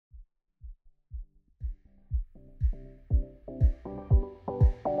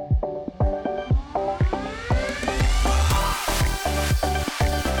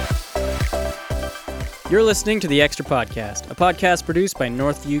You're listening to The Extra Podcast, a podcast produced by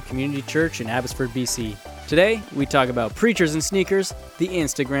Northview Community Church in Abbotsford, BC. Today, we talk about preachers and sneakers, the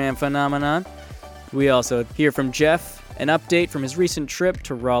Instagram phenomenon. We also hear from Jeff, an update from his recent trip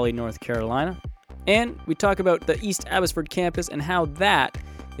to Raleigh, North Carolina. And we talk about the East Abbotsford campus and how that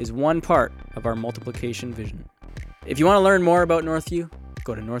is one part of our multiplication vision. If you want to learn more about Northview,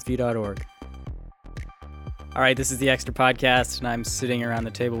 go to northview.org. All right, this is the Extra Podcast, and I'm sitting around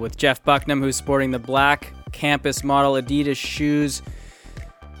the table with Jeff Bucknam, who's sporting the black campus model Adidas shoes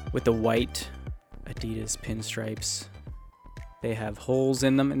with the white Adidas pinstripes. They have holes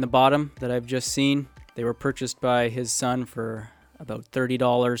in them in the bottom that I've just seen. They were purchased by his son for about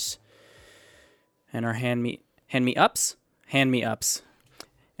 $30 and are hand-me-ups.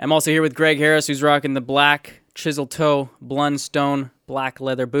 I'm also here with Greg Harris, who's rocking the black chisel toe Blundstone black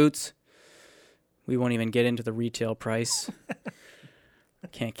leather boots. We won't even get into the retail price.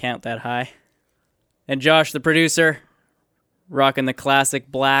 Can't count that high. And Josh, the producer, rocking the classic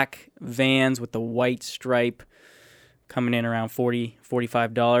black Vans with the white stripe, coming in around $40,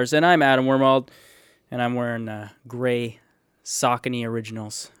 $45. And I'm Adam Wormald, and I'm wearing gray Saucony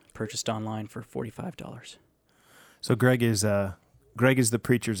Originals, purchased online for $45. So Greg is the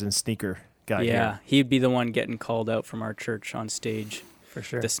preachers and sneaker guy. Yeah, here. He'd be the one getting called out from our church on stage. For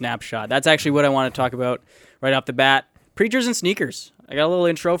sure. The snapshot. That's actually what I want to talk about right off the bat. Preachers and Sneakers. I got a little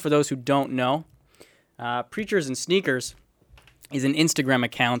intro for those who don't know. Preachers and Sneakers is an Instagram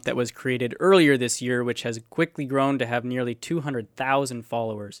account that was created earlier this year, which has quickly grown to have nearly 200,000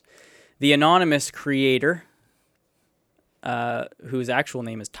 followers. The anonymous creator, whose actual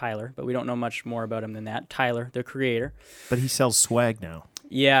name is Tyler, but we don't know much more about him than that. Tyler, the creator. But he sells swag now.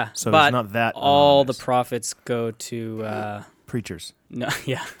 Yeah, so but it's not that all anonymous. the profits go to... preachers. No,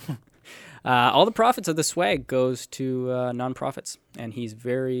 yeah. All the profits of the swag goes to nonprofits, and he's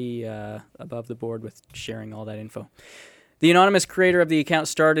very above the board with sharing all that info. The anonymous creator of the account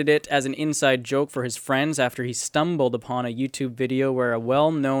started it as an inside joke for his friends after he stumbled upon a YouTube video where a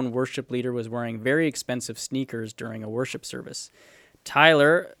well-known worship leader was wearing very expensive sneakers during a worship service.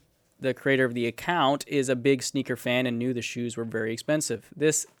 Tyler, the creator of the account, is a big sneaker fan and knew the shoes were very expensive.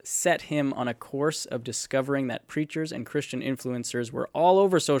 This set him on a course of discovering that preachers and Christian influencers were all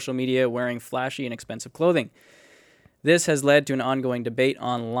over social media wearing flashy and expensive clothing. This has led to an ongoing debate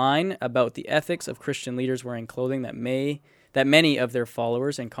online about the ethics of Christian leaders wearing clothing that many of their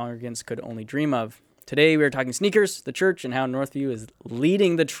followers and congregants could only dream of. Today we are talking sneakers, the church, and how Northview is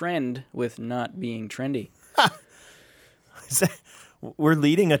leading the trend with not being trendy. We're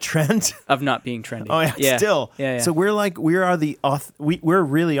leading a trend of not being trendy. Oh yeah, still. Yeah. So we're really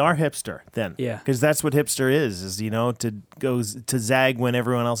are hipster then. Yeah. Because that's what hipster is to go to zag when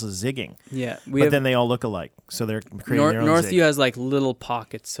everyone else is zigging. Yeah. Then they all look alike. So they're creating their own Northview zig. has like little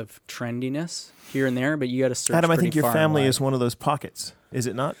pockets of trendiness here and there, but you got to search. Adam, I think pretty your far family and wide. is one of those pockets. Is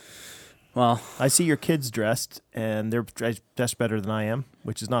it not? Well, I see your kids dressed, and they're dressed better than I am,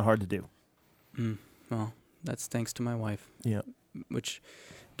 which is not hard to do. Well, that's thanks to my wife. Yeah. Which,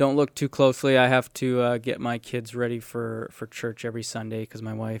 don't look too closely. I have to get my kids ready for church every Sunday because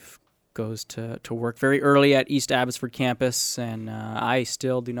my wife goes to work very early at East Abbotsford campus, and I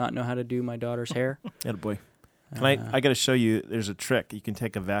still do not know how to do my daughter's hair. Attaboy. I got to show you, there's a trick. You can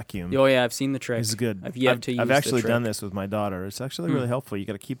take a vacuum. Oh, yeah, I've seen the trick. This is good. I've yet to use I've actually the trick. done this with my daughter. It's actually really helpful. You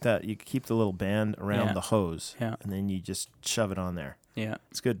got to keep that. You keep the little band around the hose, and then you just shove it on there. Yeah.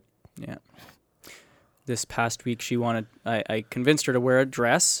 It's good. Yeah. This past week, I convinced her to wear a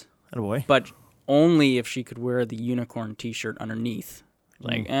dress, Attaboy. but only if she could wear the unicorn T-shirt underneath.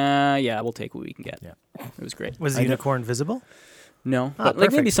 Yeah, we'll take what we can get. Yeah. It was great. Was the unicorn visible? No, Ah, but like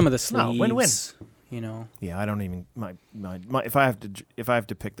maybe perfect. some of the sleeves. No, win-win. Yeah, I don't even my if I have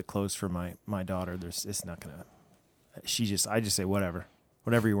to pick the clothes for my daughter, it's not gonna. I just say whatever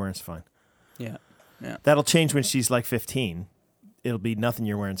you're wearing is fine. Yeah. That'll change when she's like 15. It'll be nothing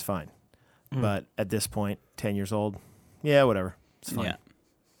you're wearing is fine. But at this point, 10 years old, yeah, whatever, it's fine. Yeah.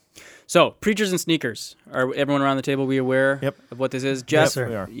 So, preachers and sneakers. Are everyone around the table we aware of what this is? Jeff, Yes,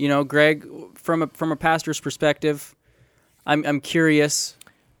 sir. We are. Greg, from a pastor's perspective, I'm curious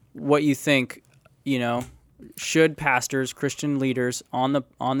what you think. Should pastors, Christian leaders on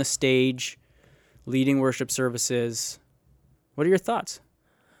the stage, leading worship services? What are your thoughts?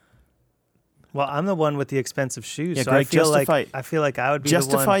 Well, I'm the one with the expensive shoes, Yeah, so Greg, I feel justify like I would be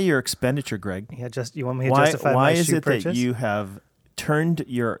justify the one. your expenditure, Greg. Yeah, you want me to justify why my is shoe it purchase? that you have turned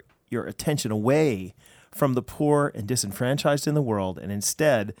your attention away from the poor and disenfranchised in the world and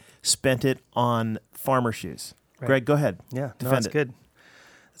instead spent it on farmer shoes? Right. Greg, go ahead. Yeah, no, Defend that's it. good.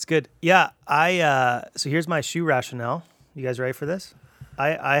 That's good. Yeah, so here's my shoe rationale. You guys ready for this?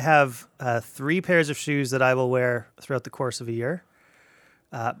 I have 3 pairs of shoes that I will wear throughout the course of a year,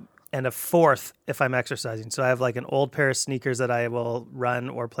 and a 4th if I'm exercising. So I have like an old pair of sneakers that I will run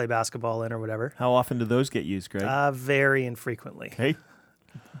or play basketball in or whatever. How often do those get used, Greg? Very infrequently, Okay.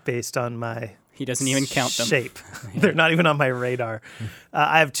 based on my He doesn't even count them. shape. They're not even on my radar.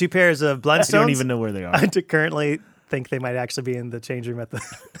 I have 2 pairs of I Blundstones. don't even know where they are. I currently think they might actually be in the change room at the,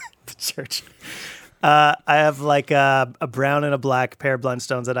 the church. I have like a brown and a black pair of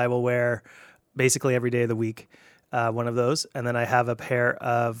Blundstones that I will wear basically every day of the week. One of those. And then I have a pair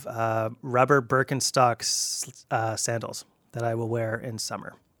of rubber Birkenstock sandals that I will wear in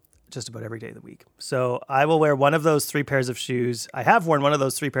summer, just about every day of the week. So I will wear one of those 3 pairs of shoes. I have worn one of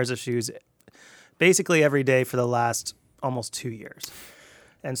those 3 pairs of shoes basically every day for the last almost 2 years.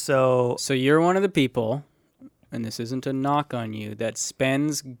 And so you're one of the people, and this isn't a knock on you, that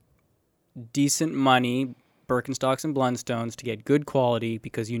spends decent money, Birkenstocks and Blundstones, to get good quality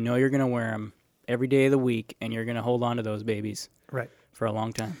because you know you're going to wear them every day of the week and you're going to hold on to those babies right. for a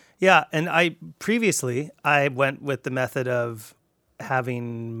long time. Yeah, and I went with the method of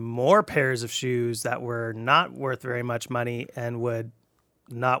having more pairs of shoes that were not worth very much money and would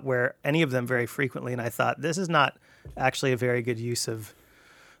not wear any of them very frequently. And I thought, this is not actually a very good use of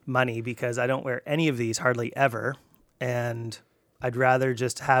money because I don't wear any of these hardly ever. And I'd rather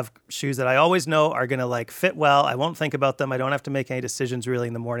just have shoes that I always know are going to like fit well. I won't think about them. I don't have to make any decisions really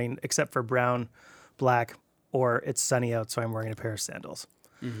in the morning except for brown, black, or it's sunny out, so I'm wearing a pair of sandals.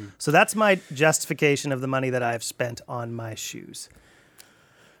 Mm-hmm. So that's my justification of the money that I've spent on my shoes.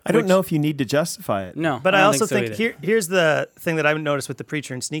 I don't know if you need to justify it. No, but I also think here's the thing that I've noticed with the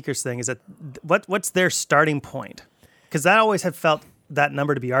preacher and sneakers thing is that what's their starting point? Because I always have felt that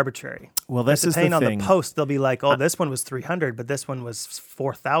number to be arbitrary. Well, this is the thing. Depending on the post, they'll be like, "Oh, this one was 300, but this one was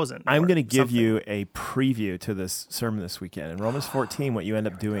 4,000." I'm going to give you a preview to this sermon this weekend. In Romans 14, what you end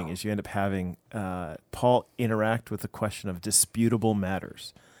up doing is you end up having Paul interact with the question of disputable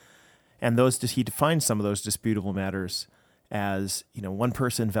matters, and he defines some of those disputable matters as, one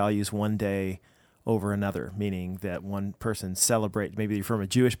person values one day over another, meaning that one person maybe you're from a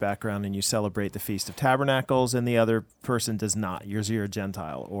Jewish background and you celebrate the Feast of Tabernacles and the other person does not. You're a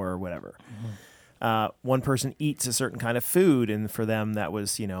Gentile or whatever. Mm-hmm. One person eats a certain kind of food, and for them that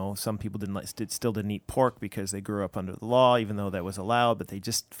was, some people still didn't eat pork because they grew up under the law, even though that was allowed, but they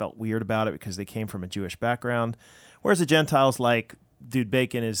just felt weird about it because they came from a Jewish background. Whereas the Gentiles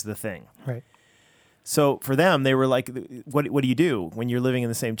bacon is the thing. Right. So for them, they were like, what do you do when you're living in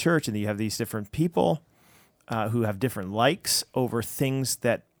the same church and you have these different people who have different likes over things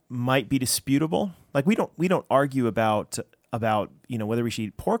that might be disputable? Like we don't argue about whether we should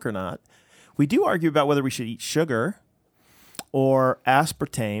eat pork or not. We do argue about whether we should eat sugar or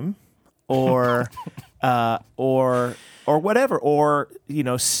aspartame or whatever, or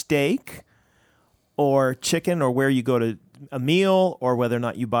steak or chicken, or where you go to a meal, or whether or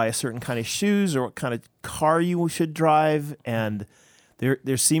not you buy a certain kind of shoes or what kind of car you should drive. And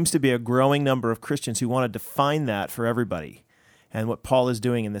there seems to be a growing number of Christians who want to define that for everybody. And what Paul is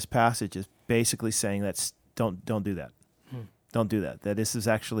doing in this passage is basically saying don't do that. Don't do that. That this is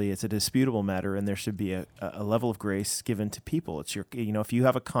it's a disputable matter, and there should be a level of grace given to people. It's if you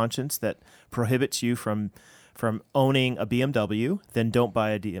have a conscience that prohibits you from owning a BMW, then don't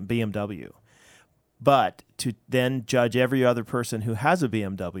buy a BMW. But to then judge every other person who has a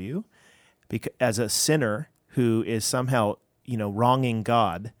BMW as a sinner who is somehow, wronging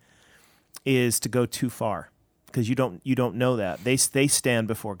God, is to go too far, because you don't know that. They stand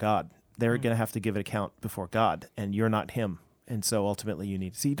before God. They're going to have to give an account before God, and you're not him. And so ultimately you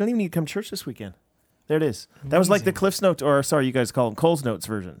don't even need to come to church this weekend. There it is. Amazing. That was like the Cliff's Notes, or sorry, you guys call them Cole's Notes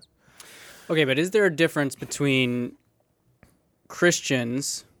versions. Okay, but is there a difference between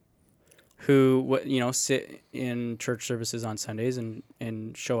Christians who sit in church services on Sundays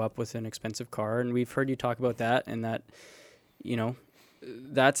and show up with an expensive car, and we've heard you talk about that, and that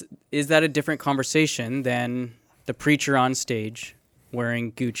is that a different conversation than the preacher on stage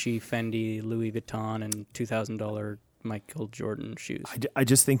wearing Gucci, Fendi, Louis Vuitton, and $2,000 Michael Jordan shoes? I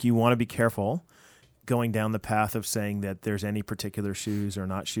just think you want to be careful going down the path of saying that there's any particular shoes or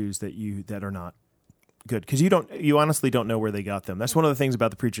not shoes that are not good, because you honestly don't know where they got them. That's one of the things about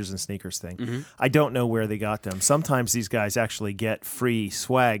the preachers and sneakers thing. Mm-hmm. I don't know where they got them. Sometimes these guys actually get free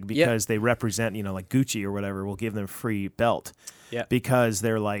swag because they represent, like Gucci or whatever will give them free belt. Yeah. Because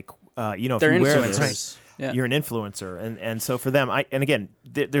they're like, if they're you wear influencers. this, you're an influencer. And so for them,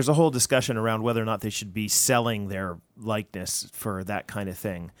 there's a whole discussion around whether or not they should be selling their likeness for that kind of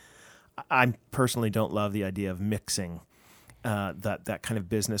thing. I personally don't love the idea of mixing that kind of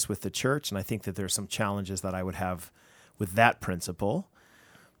business with the church, and I think that there's some challenges that I would have with that principle.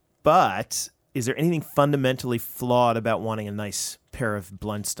 But is there anything fundamentally flawed about wanting a nice pair of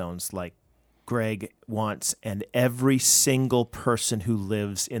Blundstones like Greg wants and every single person who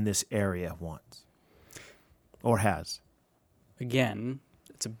lives in this area wants or has? Again,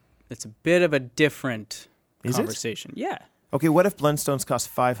 it's a bit of a different Is conversation. Yeah. Okay, what if Blundstones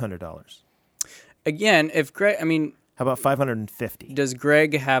cost $500? Again, if Greg, How about $550? does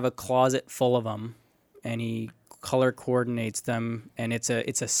Greg have a closet full of them, and he color coordinates them, and it's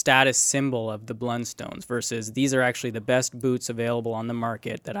a status symbol of the Blundstones versus these are actually the best boots available on the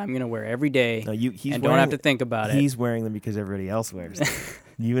market that I'm going to wear every day No, he's and don't have to think about it. He's wearing them because everybody else wears them.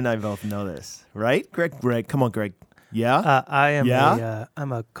 You and I both know this, right? Greg, come on, Greg. Yeah? I am Yeah?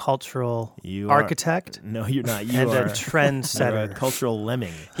 I'm a cultural You are- architect No, you're not. You and are a trendsetter. you're a cultural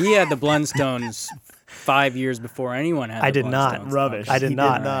lemming. He had the Blundstones 5 years before anyone had. I the did not. Blundstones. Rubbish. I He did did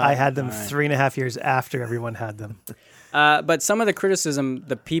not. not. I had them All right. 3.5 years after everyone had them. But some of the criticism,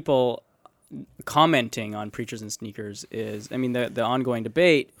 the people commenting on preachers and sneakers is, the ongoing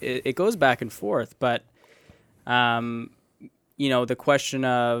debate, it goes back and forth. But, the question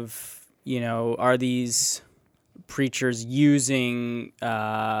of, are these preachers using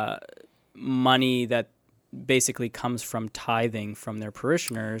money that basically comes from tithing from their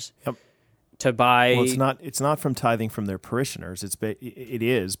parishioners Yep. to buy? Well, it's not from tithing from their parishioners. It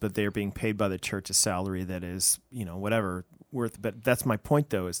is, but they're being paid by the church's salary that is, whatever worth. But that's my point,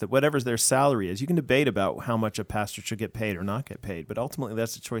 though, is that whatever their salary is, you can debate about how much a pastor should get paid or not get paid, but ultimately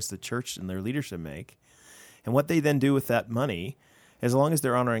that's the choice the church and their leadership make. And what they then do with that money, as long as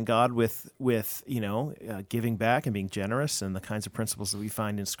they're honoring God with giving back and being generous and the kinds of principles that we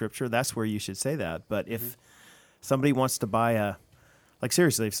find in Scripture, that's where you should say that. But if somebody wants to buy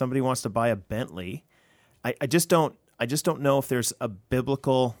if somebody wants to buy a Bentley, I just don't know if there's a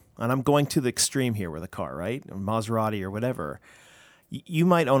biblical, and I'm going to the extreme here with a car, right? Or Maserati or whatever. You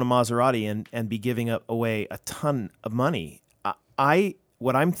might own a Maserati and be giving away a ton of money.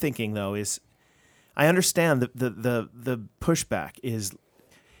 What I'm thinking though is, I understand the pushback is,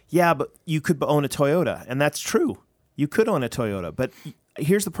 yeah, but you could own a Toyota, and that's true. You could own a Toyota, but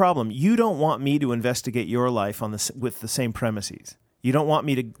here's the problem: you don't want me to investigate your life with the same premises. You don't want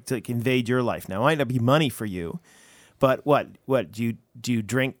me to invade your life. Now, it might not be money for you, but what do you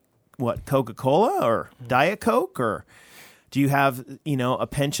drink? What, Coca-Cola or Diet Coke, or do you have a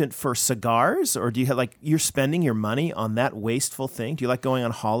penchant for cigars, or do you have you're spending your money on that wasteful thing? Do you like going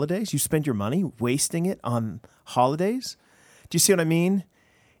on holidays? You spend your money wasting it on holidays. Do you see what I mean?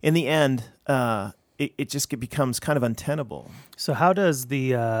 In the end, it becomes kind of untenable. So how does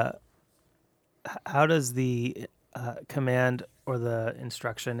the command or the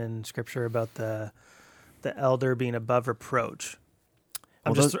instruction in Scripture about the elder being above reproach?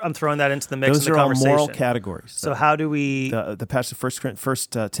 I'm throwing that into the mix Those in the are all conversation. moral categories. So how do we? The passage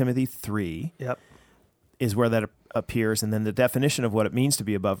First Timothy 3 Yep. is where that appears, and then the definition of what it means to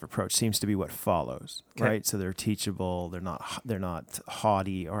be above reproach seems to be what follows, Okay. right? So they're teachable, they're not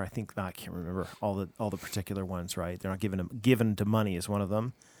haughty, or I can't remember all the particular ones, right? They're not given to money is one of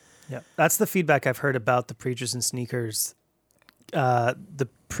them. Yeah, that's the feedback I've heard about the preachers and sneakers. The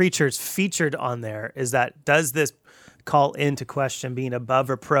preachers featured on there is that, does this call into question being above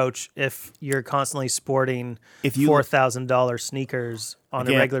reproach if you're constantly sporting $4,000 sneakers on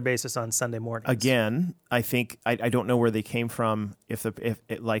a regular basis on Sunday mornings? Again, I think I don't know where they came from. If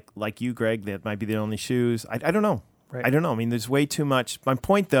like you, Greg, that might be the only shoes. I don't know. Right. I don't know. I mean, there's way too much. My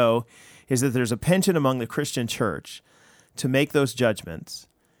point, though, is that there's a penchant among the Christian church to make those judgments.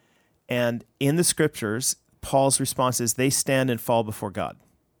 And in the Scriptures, Paul's response is they stand and fall before God.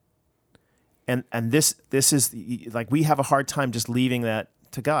 And this is we have a hard time just leaving that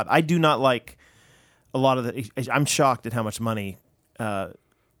to God. I do not like a lot of the. I'm shocked at how much money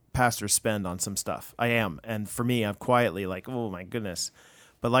pastors spend on some stuff. I am, and for me, I'm quietly like, oh my goodness.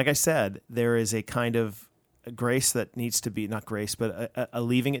 But like I said, there is a kind of grace that needs to be not grace, but a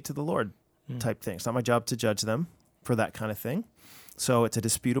leaving it to the Lord type thing. It's not my job to judge them for that kind of thing. So it's a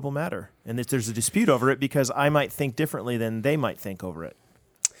disputable matter, and there's a dispute over it because I might think differently than they might think over it.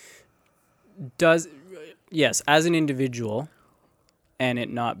 Yes, as an individual, and it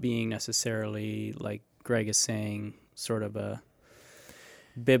not being necessarily, like Greg is saying, sort of a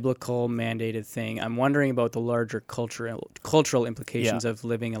biblical mandated thing, I'm wondering about the larger cultural implications of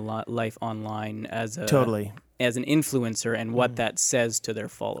living a life online as an influencer and what that says to their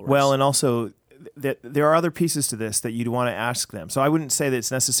followers. Well, and also there are other pieces to this that you'd want to ask them. So I wouldn't say that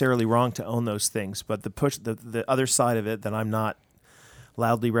it's necessarily wrong to own those things, but the other side of it that I'm not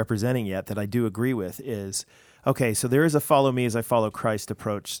loudly representing yet that I do agree with is, okay, so there is a follow me as I follow Christ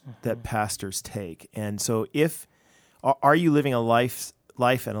approach that pastors take. And so are you living a life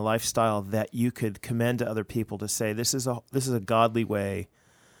and a lifestyle that you could commend to other people to say, this is a godly way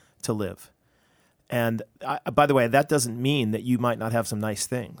to live? And by the way, that doesn't mean that you might not have some nice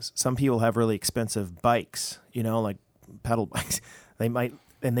things. Some people have really expensive bikes, like pedal bikes. They might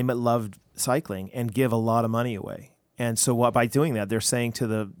love cycling and give a lot of money away. And so by doing that, they're saying to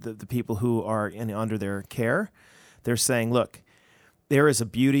the people who are under their care, they're saying, look, there is a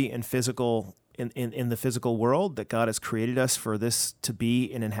beauty in the physical world that God has created us for this to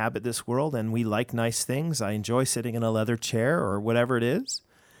be and inhabit this world. And we like nice things. I enjoy sitting in a leather chair or whatever it is.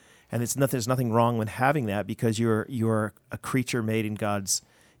 And there's nothing wrong with having that because you're a creature made in God's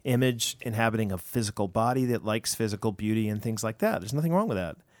image, inhabiting a physical body that likes physical beauty and things like that. There's nothing wrong with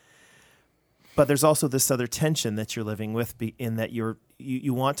that. But there's also this other tension that you're living with in that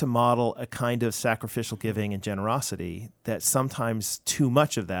you want to model a kind of sacrificial giving and generosity that sometimes too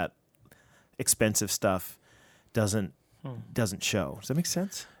much of that expensive stuff doesn't show. Does that make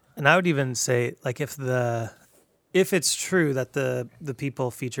sense? And I would even say, like, if it's true that the people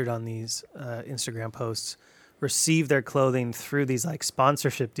featured on these Instagram posts receive their clothing through these like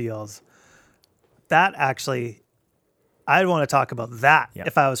sponsorship deals, that actually, I'd want to talk about that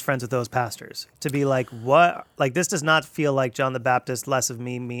if I was friends with those pastors. To be like, what? Like, this does not feel like John the Baptist, less of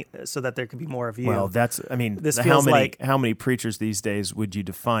me, so that there could be more of you. Well, this feels how many preachers these days would you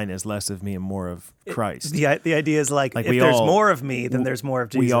define as less of me and more of Christ? The idea is like if there's more of me, then there's more of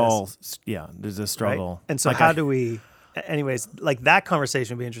Jesus. There's a struggle. Right? And so how do we, anyways, like that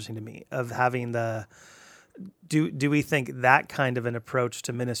conversation would be interesting to me of having do we think that kind of an approach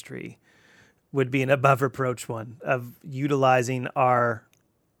to ministry would be an above reproach one of utilizing our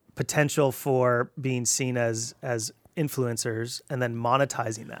potential for being seen as influencers and then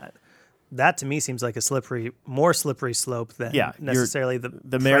monetizing that. That to me seems like a more slippery slope than necessarily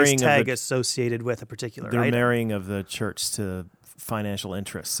the price tag associated with a particular item. The marrying of the church to financial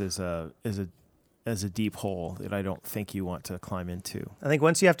interests is a deep hole that I don't think you want to climb into. I think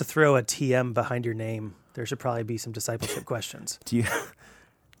once you have to throw a TM behind your name, there should probably be some discipleship questions.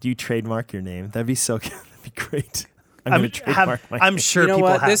 Do you trademark your name? That'd be so good. That'd be great. I'm going to trademark my name. I'm sure people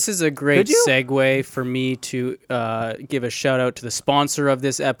have. This is a great segue for me to give a shout out to the sponsor of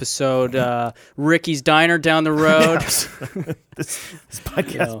this episode, Ricky's Diner down the road. This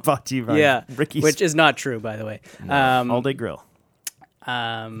podcast brought to you by Ricky's. Which is not true, by the way. No, all-day grill.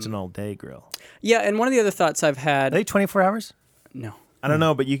 It's an all-day grill. Yeah, and one of the other thoughts I've had... Are they 24 hours? No. I don't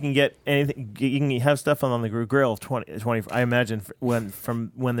know, but you can get anything. You can have stuff on the grill 20. I imagine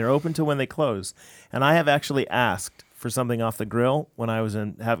from when they're open to when they close. And I have actually asked for something off the grill when I was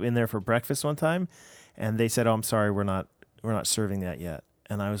in there for breakfast one time, and they said, "Oh, I'm sorry, we're not serving that yet."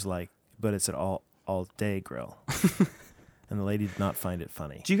 And I was like, "But it's an all day grill." And the lady did not find it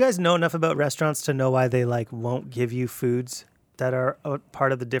funny. Do you guys know enough about restaurants to know why they won't give you foods that are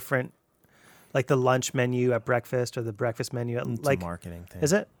part of the different? Like the lunch menu at breakfast or the breakfast menu at it's a marketing thing.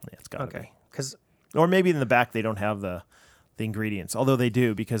 Is it? Yeah, it's got to be. Or maybe in the back they don't have the ingredients, although they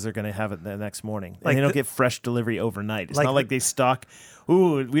do because they're going to have it the next morning. And they don't get fresh delivery overnight. It's not like they stock, we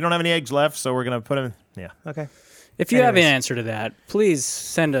don't have any eggs left, so we're going to put them. Yeah. Okay. If you have an answer to that, please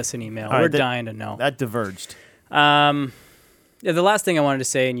send us an email. We're dying to know. That diverged. The last thing I wanted to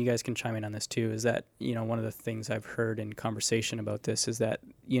say, and you guys can chime in on this too, is that, one of the things I've heard in conversation about this is that,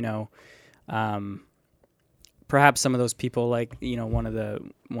 perhaps some of those people, like one of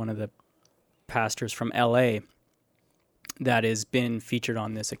the pastors from LA that has been featured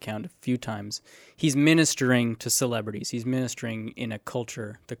on this account a few times, he's ministering to celebrities. He's ministering in the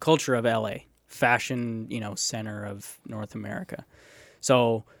culture of LA, fashion, center of North America.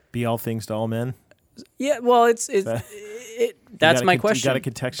 So be all things to all men. Yeah, well, that's my question. You got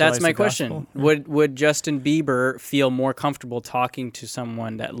to contextualize. That's my the question. Gospel. Would Justin Bieber feel more comfortable talking to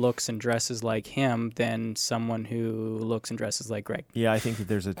someone that looks and dresses like him than someone who looks and dresses like Greg? Yeah, I think that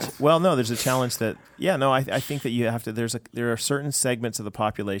there's there's a challenge that. Yeah, no, I think that you have to. There are certain segments of the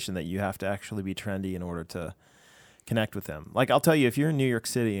population that you have to actually be trendy in order to connect with them. Like I'll tell you, if you're in New York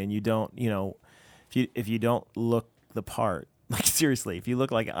City and you don't, if you don't look the part. Like seriously, if you look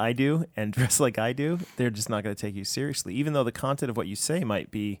like I do and dress like I do, they're just not going to take you seriously, even though the content of what you say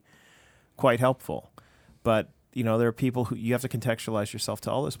might be quite helpful. But, there are people who you have to contextualize yourself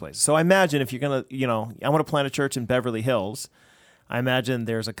to all those places. So I imagine if you're going to, I want to plant a church in Beverly Hills, I imagine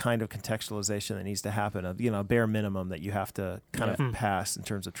there's a kind of contextualization that needs to happen, a bare minimum that you have to kind of pass in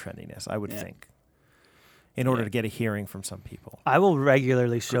terms of trendiness, I would think, in order to get a hearing from some people. I will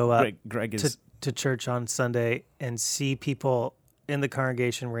regularly show up Greg is... to church on Sunday and see people in the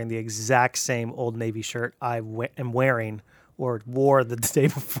congregation wearing the exact same Old Navy shirt I am wearing or wore the day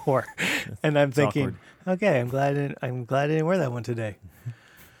before, and I'm thinking, okay, I'm glad I didn't wear that one today.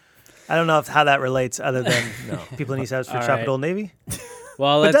 I don't know how that relates, other than people in East Abbotsford shop at Old Navy.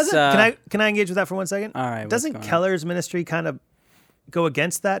 Well, But let's. can I engage with that for 1 second? All right. Doesn't Keller's ministry kind of go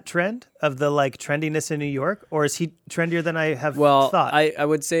against that trend of the like trendiness in New York, or is he trendier than I have thought? I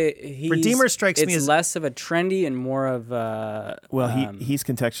would say Redeemer strikes me as less of a trendy and more of he's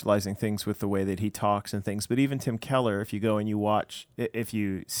contextualizing things with the way that he talks and things. But even Tim Keller, if you go and you watch, if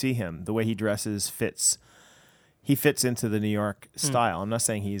you see him, the way he dresses fits. He fits into the New York style. I'm not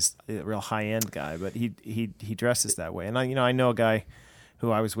saying he's a real high end guy, but he dresses that way. And I know a guy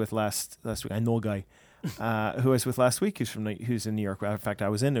who I was with last week. I know a guy. Who I was with last week, who's in New York. In fact, I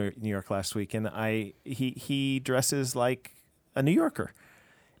was in New York last week, and he dresses like a New Yorker,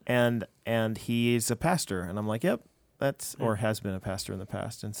 and he's a pastor, and I'm like, yep, that's or has been a pastor in the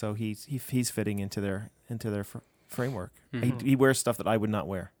past, and so he's fitting into their framework. Mm-hmm. He wears stuff that I would not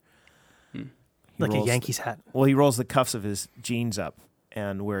wear, like a Yankees hat. Well, he rolls the cuffs of his jeans up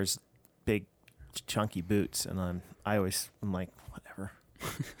and wears big, chunky boots, and I'm like, whatever.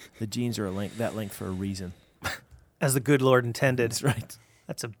 The jeans are that length for a reason. As the good Lord intended. That's right.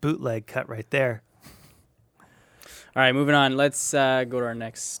 That's a bootleg cut right there. All right, moving on. Let's go to our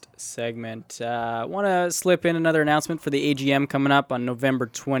next segment. I want to slip in another announcement for the AGM coming up on November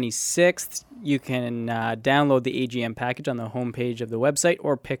 26th. You can download the AGM package on the homepage of the website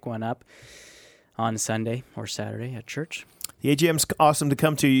or pick one up on Sunday or Saturday at church. The AGM's awesome to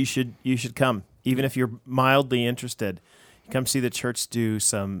come to. You should come, even if you're mildly interested. Come see the church do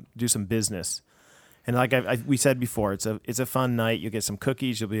some business, and like we said before, it's a fun night. You'll get some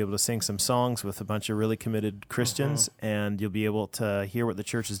cookies. You'll be able to sing some songs with a bunch of really committed Christians, and you'll be able to hear what the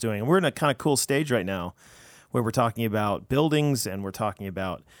church is doing. And we're in a kind of cool stage right now, where we're talking about buildings, and we're talking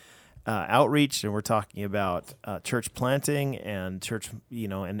about outreach, and we're talking about church planting and church,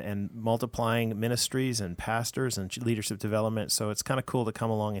 and multiplying ministries and pastors and leadership development. So it's kind of cool to come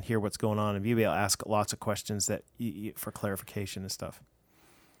along and hear what's going on and be able to ask lots of questions that for clarification and stuff.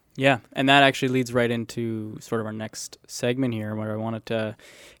 Yeah, and that actually leads right into sort of our next segment here, where I wanted to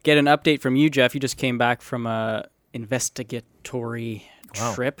get an update from you, Jeff. You just came back from a investigatory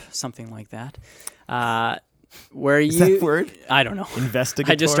trip, something like that. Is that word? I don't know.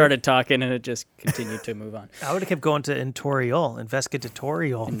 Investigatory? I just started talking and it just continued to move on. I would have kept going to investigatorial.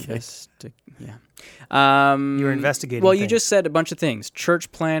 Yeah. You were investigating. Well, you just said a bunch of things.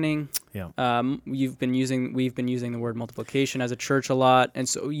 Church planning. Yeah. We've been using the word multiplication as a church a lot, and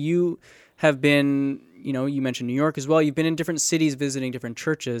so you have been. You mentioned New York as well. You've been in different cities visiting different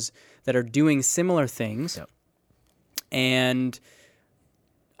churches that are doing similar things, and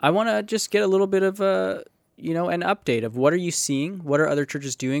I want to just get a little bit of an update of what are you seeing? What are other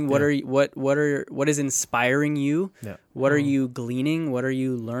churches doing? What is inspiring you? Yeah. What are you gleaning? What are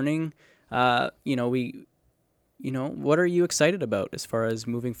you learning? What are you excited about as far as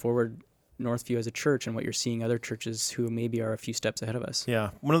moving forward Northview as a church and what you're seeing other churches who maybe are a few steps ahead of us?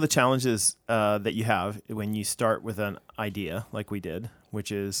 Yeah. One of the challenges that you have when you start with an idea like we did,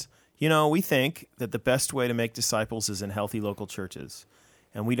 which is, we think that the best way to make disciples is in healthy local churches.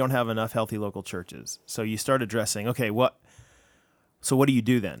 And we don't have enough healthy local churches. So you start addressing, okay, what do you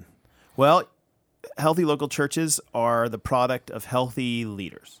do then? Well, healthy local churches are the product of healthy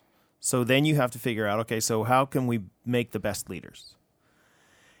leaders. So then you have to figure out, okay, so how can we make the best leaders?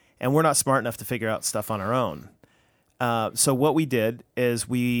 And we're not smart enough to figure out stuff on our own. So what we did is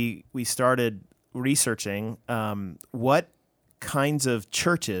we started researching what kinds of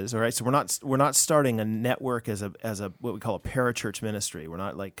churches, all right? So we're not starting a network as a what we call a parachurch ministry. We're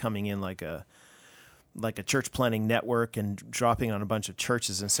not like coming in like a church planning network and dropping on a bunch of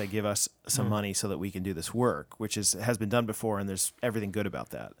churches and say, give us some money so that we can do this work, which has been done before, and there's everything good about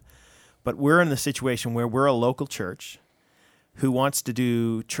that. But we're in the situation where we're a local church who wants to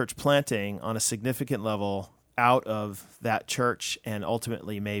do church planting on a significant level out of that church and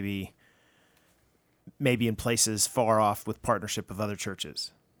ultimately maybe in places far off with partnership of other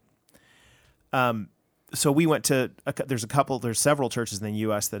churches. So we went to, there's several churches in the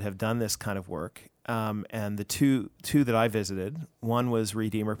U.S. that have done this kind of work. And the two that I visited, one was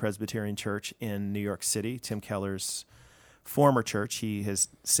Redeemer Presbyterian Church in New York City, Tim Keller's former church. He has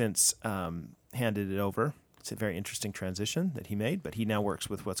since handed it over. It's a very interesting transition that he made, but he now works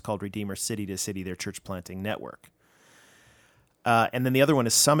with what's called Redeemer City to City, their church planting network. And then the other one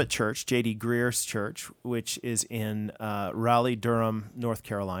is Summit Church, J.D. Greer's church, which is in Raleigh-Durham, North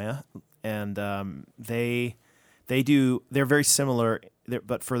Carolina. And they're very similar.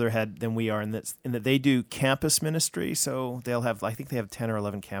 but further ahead than we are in that they do campus ministry. So they'll have, I think they have 10 or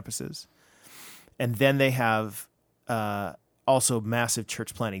 11 campuses. And then they have also massive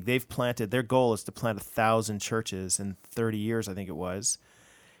church planting. Their goal is to plant 1,000 churches in 30 years, I think it was.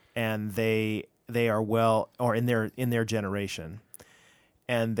 And they are in their generation.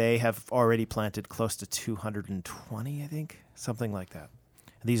 And they have already planted close to 220, I think, something like that.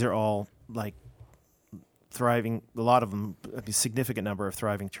 These are all like thriving, a lot of them, a significant number of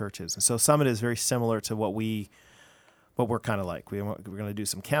thriving churches. And so Summit is very similar to what we're kind of like. We're going to do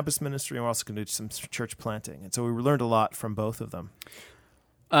some campus ministry, and we're also going to do some church planting. And so we learned a lot from both of them.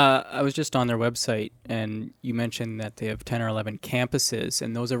 I was just on their website, and you mentioned that they have 10 or 11 campuses,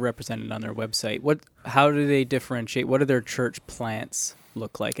 and those are represented on their website. How do they differentiate? What do their church plants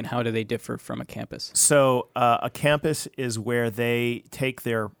look like, and how do they differ from a campus? So a campus is where they take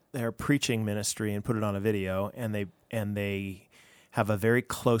their preaching ministry and put it on a video, and they have a very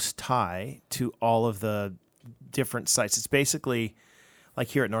close tie to all of the different sites. It's basically like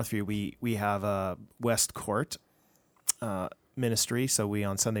here at Northview, we have a West Court ministry. So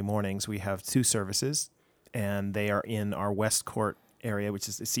on Sunday mornings, we have 2 services, and they are in our West Court area, which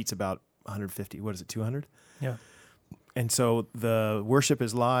it seats about 150. What is it, 200? Yeah. And so the worship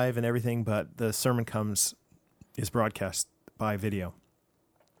is live and everything, but the sermon is broadcast by video.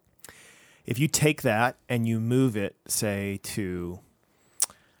 If you take that and you move it, say, to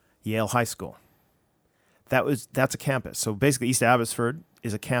Yale High School, that's a campus. So basically, East Abbotsford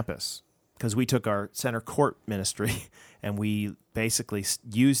is a campus because we took our center court ministry and we basically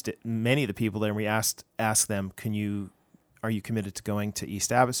used it. Many of the people there, and we asked them, are you committed to going to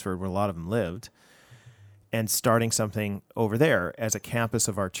East Abbotsford, where a lot of them lived, and starting something over there as a campus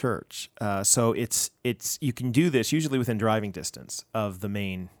of our church? So it's you can do this usually within driving distance of the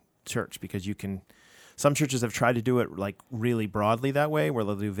main church, because some churches have tried to do it like really broadly that way, where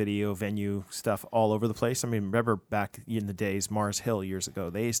they'll do video, venue stuff all over the place. I mean, remember back in the days, Mars Hill years ago,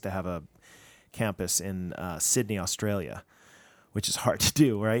 they used to have a campus in Sydney, Australia, which is hard to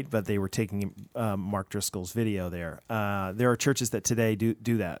do, right? But they were taking Mark Driscoll's video there. There are churches that today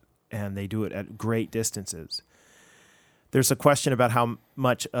do that, and they do it at great distances. There's a question about how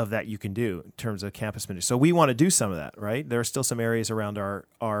much of that you can do in terms of campus ministry. So we want to do some of that, right? There are still some areas around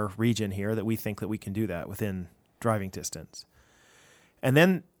our region here that we think that we can do that within driving distance.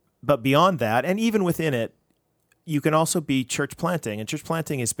 But beyond that, and even within it, you can also be church planting. And church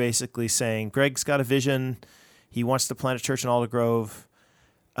planting is basically saying, Greg's got a vision. He wants to plant a church in Alder Grove.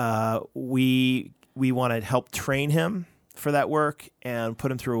 We want to help train him for that work and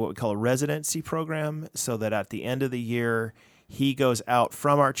put him through what we call a residency program, so that at the end of the year, he goes out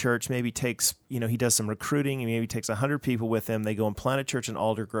from our church, maybe takes, he does some recruiting, and maybe takes 100 people with him. They go and plant a church in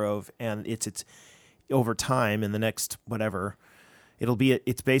Alder Grove, and it's over time, in the next whatever,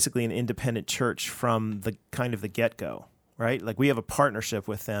 it's basically an independent church from the kind of the get-go, right? Like, we have a partnership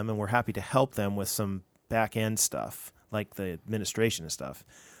with them, and we're happy to help them with some back-end stuff, like the administration and stuff.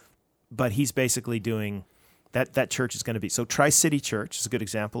 But he's basically doing that church is going to be. So Tri-City Church is a good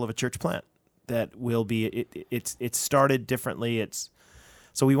example of a church plant that will be, it's started differently.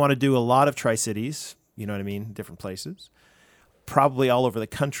 So we want to do a lot of Tri-Cities, you know what I mean, different places, probably all over the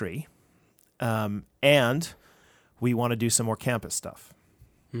country. And we want to do some more campus stuff,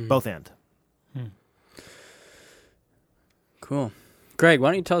 both end. Cool. Greg, why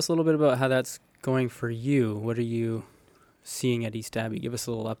don't you tell us a little bit about how that's going for you? What are you seeing at East Abbey? Give us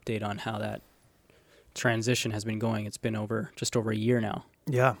a little update on how that transition has been going. It's been just over a year now.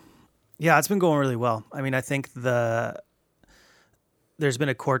 Yeah, it's been going really well. I mean, I think there's been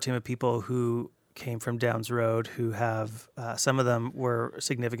a core team of people who came from Downs Road who have, some of them were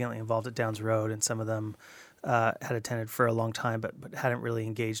significantly involved at Downs Road, and some of them had attended for a long time, but hadn't really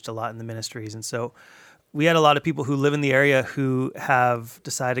engaged a lot in the ministries. And so we had a lot of people who live in the area who have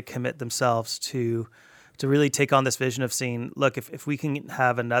decided to commit themselves to really take on this vision of seeing, look, if we can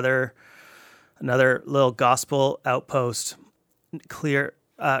have another little gospel outpost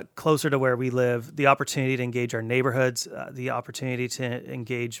closer to where we live, the opportunity to engage our neighborhoods, the opportunity to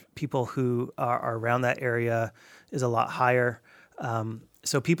engage people who are around that area is a lot higher.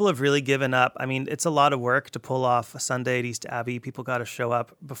 So people have really given up. I mean, it's a lot of work to pull off a Sunday at East Abbey. People got to show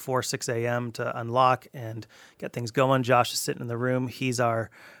up before 6 a.m. to unlock and get things going. Josh is sitting in the room. He's our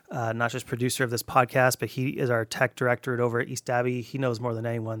not just producer of this podcast, but he is our tech director over at East Abbey. He knows more than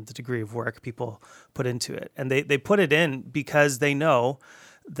anyone the degree of work people put into it. And they put it in because they know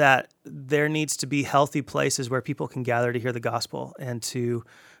that there needs to be healthy places where people can gather to hear the gospel and to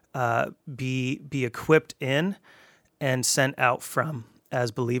be equipped in and sent out from.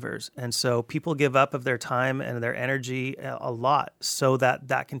 as believers. And so people give up of their time and their energy a lot so that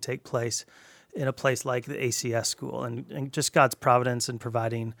that can take place in a place like the ACS school. And just God's providence in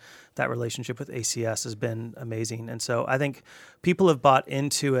providing that relationship with ACS has been amazing. And so I think people have bought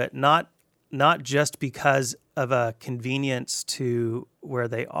into it, not just because of a convenience to where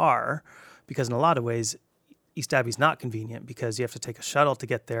they are, because in a lot of ways, East Abbey's not convenient because you have to take a shuttle to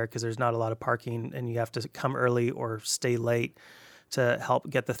get there because there's not a lot of parking and you have to come early or stay late to help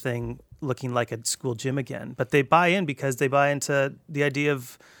get the thing looking like a school gym again. But they buy in because they buy into the idea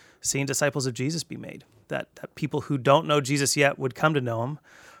of seeing disciples of Jesus be made, that people who don't know Jesus yet would come to know him,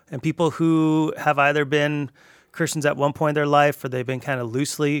 and people who have either been Christians at one point in their life or they've been kind of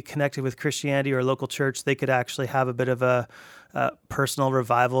loosely connected with Christianity or a local church, they could actually have a bit of a personal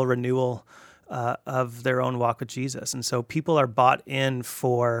revival, renewal of their own walk with Jesus. And so people are bought in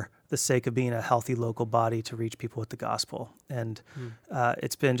for the sake of being a healthy local body to reach people with the gospel. And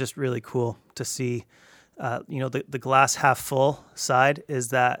it's been just really cool to see, the glass half full side is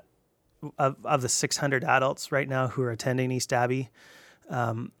that of the 600 adults right now who are attending East Abbey,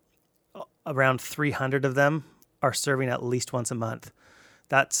 around 300 of them are serving at least once a month.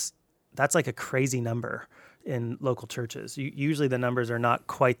 That's like a crazy number in local churches. Usually the numbers are not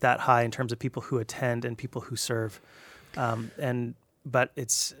quite that high in terms of people who attend and people who serve. But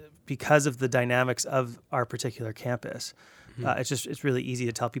it's because of the dynamics of our particular campus. It's really easy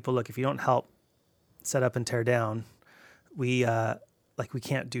to tell people, look, if you don't help set up and tear down, we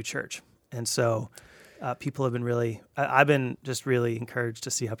can't do church. And so people have been I've been just really encouraged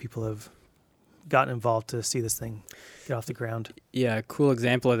to see how people have gotten involved to see this thing get off the ground. Yeah, a cool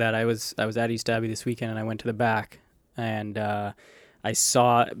example of that. I was at East Abbey this weekend, and I went to the back, and I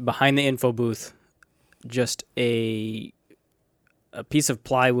saw behind the info booth just a piece of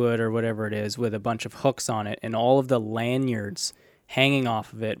plywood or whatever it is with a bunch of hooks on it, and all of the lanyards hanging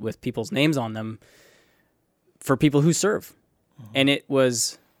off of it with people's names on them for people who serve. And it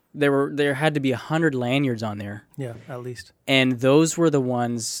was there had to be 100 lanyards on there. Yeah, at least. And those were the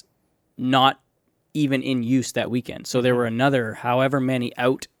ones not even in use that weekend. So there were another however many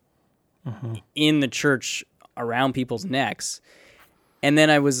out in the church around people's necks. And then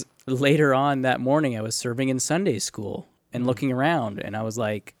I was later on that morning, I was serving in Sunday school and looking around, and I was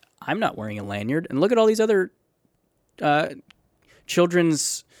like, I'm not wearing a lanyard. And look at all these other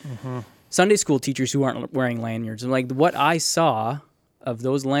children's Sunday school teachers who aren't wearing lanyards. And like what I saw of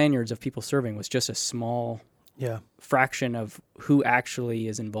those lanyards of people serving was just a small fraction of who actually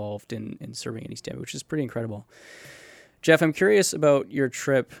is involved in serving at East Abbey, which is pretty incredible. Jeff, I'm curious about your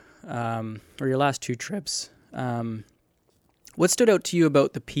trip, or your last two trips. What stood out to you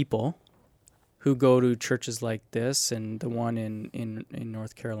about the people who go to churches like this and the one in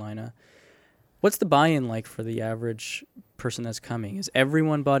North Carolina? What's the buy-in like for the average person that's coming? Is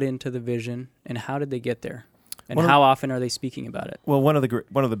everyone bought into the vision, and how did they get there? And how often are they speaking about it? Well, one of the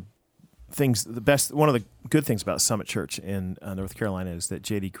good things about Summit Church in North Carolina is that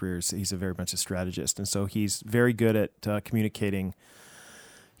J.D. Greer's, he's a very much a strategist, and so he's very good at communicating,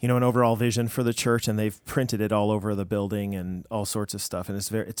 an overall vision for the church, and they've printed it all over the building and all sorts of stuff, and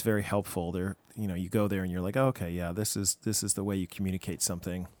it's very helpful. There, you go there and you're like, oh, okay, yeah, this is the way you communicate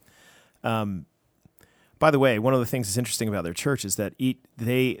something. By the way, one of the things that's interesting about their church is that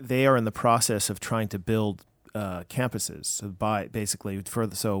they are in the process of trying to build campuses.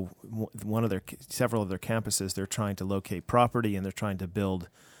 So several of their campuses, they're trying to locate property and they're trying to build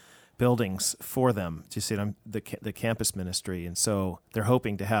buildings for them to sit on the campus ministry, and so they're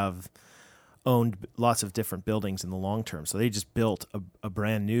hoping to have owned lots of different buildings in the long term. So they just built a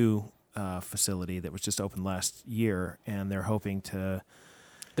brand new facility that was just opened last year, and they're hoping to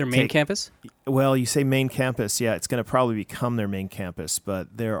their main campus? Well, you say main campus, yeah, it's going to probably become their main campus,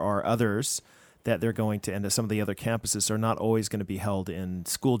 but there are others that they're going to, and some of the other campuses are not always going to be held in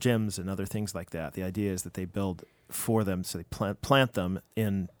school gyms and other things like that. The idea is that they build for them, so they plant them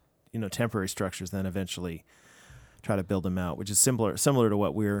in temporary structures, then eventually try to build them out, which is similar to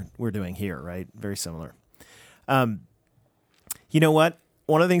what we're doing here, right? Very similar. You know what?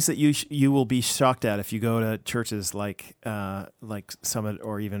 One of the things that you will be shocked at if you go to churches like Summit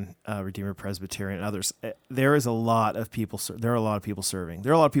or even Redeemer Presbyterian and others, there is a lot of people. There are a lot of people serving.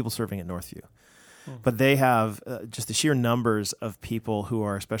 There are a lot of people serving at Northview. But they have just the sheer numbers of people who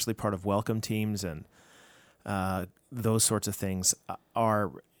are especially part of welcome teams and those sorts of things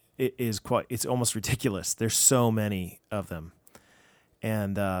it's almost ridiculous. There's so many of them.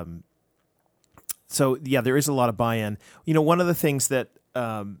 And so, yeah, there is a lot of buy-in. One of the things that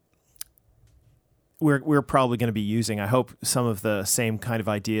we're probably going to be using, I hope, some of the same kind of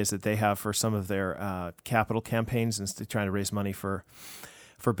ideas that they have for some of their capital campaigns and trying to raise money for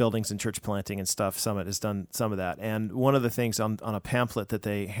buildings and church planting and stuff. Summit has done some of that. And one of the things on a pamphlet that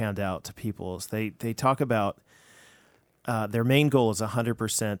they hand out to people is they talk about their main goal is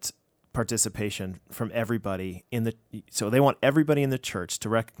 100% participation from everybody so they want everybody in the church to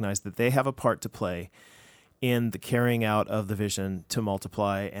recognize that they have a part to play in the carrying out of the vision to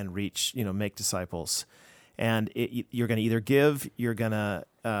multiply and reach, make disciples. And you're going to either give, you're going to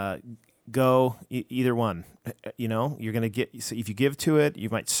go, either one. You're going to get. So if you give to it, you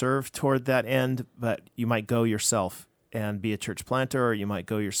might serve toward that end, but you might go yourself and be a church planter, or you might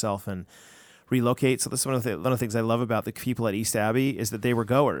go yourself and relocate. So that's one of the things I love about the people at East Abbey is that they were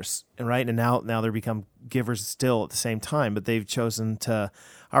goers, and right, and now they're become givers still at the same time. But they've chosen to,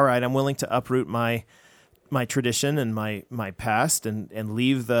 all right, I'm willing to uproot my tradition and my past and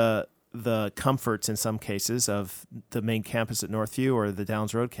leave the comforts in some cases of the main campus at Northview or the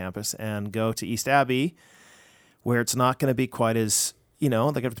Downs Road campus and go to East Abbey, where it's not going to be quite as, they're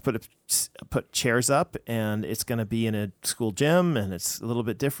going to have to put chairs up, and it's going to be in a school gym, and it's a little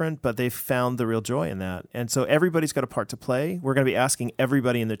bit different, but they've found the real joy in that. And so everybody's got a part to play. We're going to be asking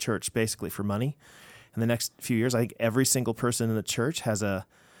everybody in the church basically for money in the next few years. I think every single person in the church has a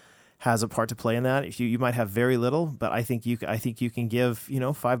part to play in that. If you might have very little, but I think you can give,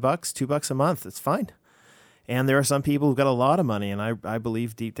 $5, $2 a month. It's fine. And there are some people who've got a lot of money, and I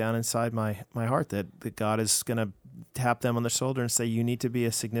believe deep down inside my heart that God is going to tap them on the shoulder and say, you need to be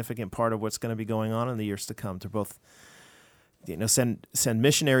a significant part of what's going to be going on in the years to come, to both send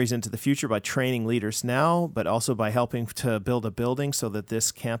missionaries into the future by training leaders now, but also by helping to build a building so that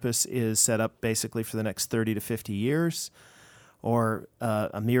this campus is set up basically for the next 30 to 50 years, or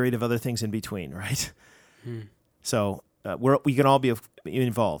a myriad of other things in between, right? So we can all be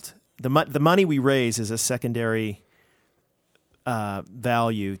involved. The money we raise is a secondary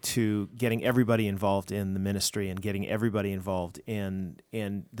value to getting everybody involved in the ministry and getting everybody involved in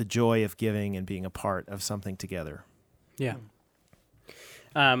the joy of giving and being a part of something together. Yeah.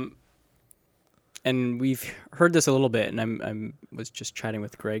 And we've heard this a little bit, and I was just chatting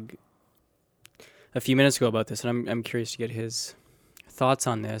with Greg a few minutes ago about this, and I'm curious to get his thoughts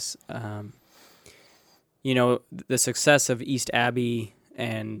on this. The success of East Abbey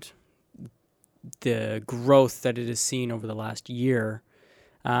and the growth that it has seen over the last year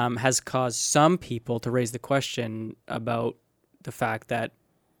has caused some people to raise the question about the fact that,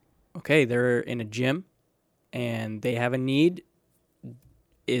 okay, they're in a gym and they have a need.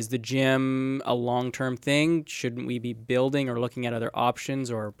 Is the gym a long-term thing? Shouldn't we be building or looking at other options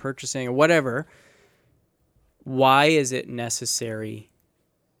or purchasing or whatever? Why is it necessary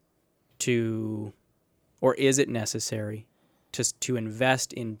is it necessary to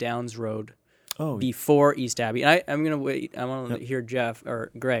invest in Downs Road before East Abbey? And I'm going to wait. I want to hear Jeff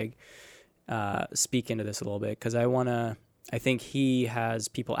or Greg speak into this a little bit, because I think he has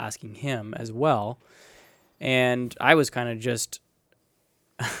people asking him as well. And I was kind of just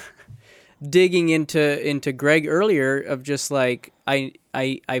digging into Greg earlier of just like,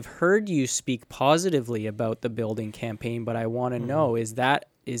 I've heard you speak positively about the building campaign, but I want to know, is that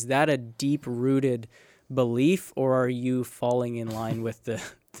a deep-rooted belief, or are you falling in line with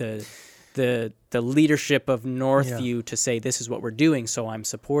the leadership of Northview to say this is what we're doing, so I'm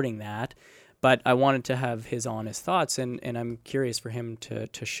supporting that? But I wanted to have his honest thoughts, and I'm curious for him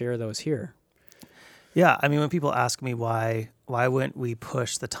to share those here. Yeah, I mean, when people ask me why wouldn't we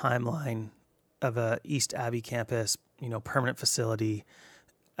push the timeline of a East Abbey campus, permanent facility,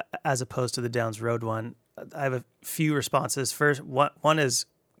 as opposed to the Downs Road one, I have a few responses. First, one is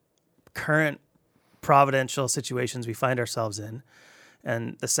current providential situations we find ourselves in.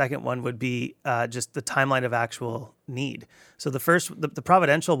 And the second one would be just the timeline of actual need. So the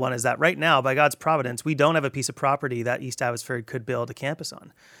providential one is that right now, by God's providence, we don't have a piece of property that East Abbotsford could build a campus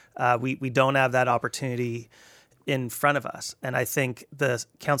on. We don't have that opportunity in front of us. And I think the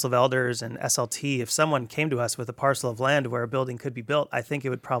Council of Elders and SLT, if someone came to us with a parcel of land where a building could be built, I think it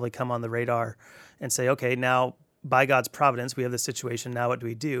would probably come on the radar and say, okay, now by God's providence, we have this situation. Now what do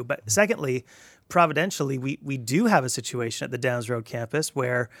we do? But secondly, providentially, we do have a situation at the Downs Road campus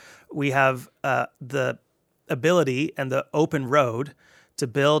where we have the ability and the open road to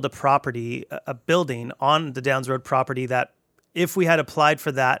build a building on the Downs Road property that, if we had applied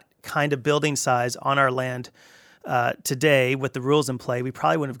for that kind of building size on our land today with the rules in play, we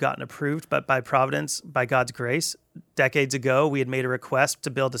probably wouldn't have gotten approved. But by providence, by God's grace, decades ago, we had made a request to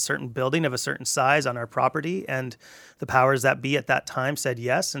build a certain building of a certain size on our property, and the powers that be at that time said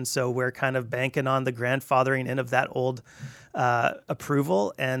yes. And so we're kind of banking on the grandfathering in of that old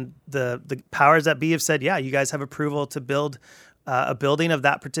approval, and the powers that be have said, yeah, you guys have approval to build a building of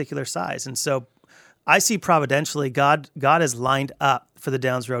that particular size. And so I see providentially God has lined up for the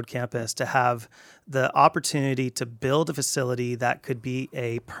Downs Road campus to have the opportunity to build a facility that could be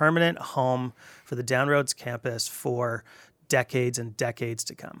a permanent home for the Downs Road campus for decades and decades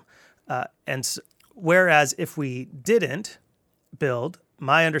to come. Whereas if we didn't build,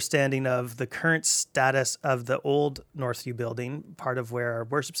 my understanding of the current status of the old Northview building, part of where our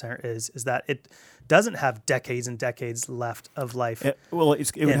worship center is that it doesn't have decades and decades left of life. It would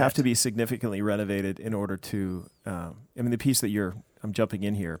have to be significantly renovated in order to, the piece that I'm jumping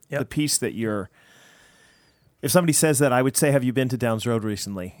in here, Yep. the piece that if somebody says that, I would say, have you been to Downs Road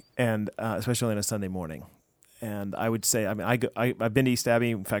recently? And especially on a Sunday morning. And I would say, I've been to East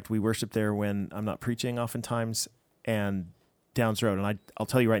Abbey. In fact, we worship there when I'm not preaching oftentimes, and Downs Road. And I'll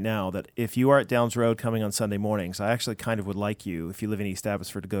tell you right now that if you are at Downs Road coming on Sunday mornings, I actually kind of would like you, if you live in East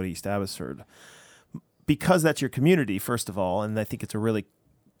Abbotsford, to go to East Abbotsford, because that's your community, first of all, and I think it's a really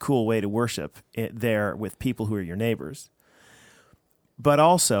cool way to worship there with people who are your neighbors. But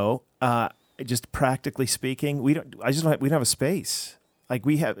also, just practically speaking, we don't have a space. Like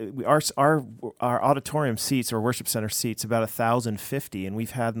our auditorium seats or worship center seats about 1,050, and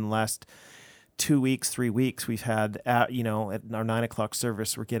we've had in the last 3 weeks, we've had at our 9 o'clock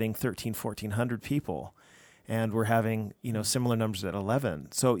service, we're getting 1,400 people, and we're having similar numbers at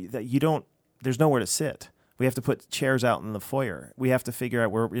 11. So that there's nowhere to sit. We have to put chairs out in the foyer. We have to figure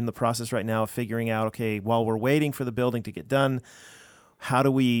out. We're in the process right now of figuring out. Okay, while we're waiting for the building to get done, how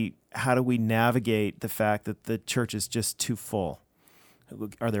do we navigate the fact that the church is just too full?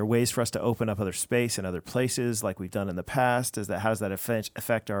 Are there ways for us to open up other space in other places like we've done in the past? How does that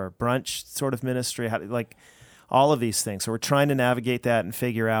affect our brunch sort of ministry? All of these things. So we're trying to navigate that and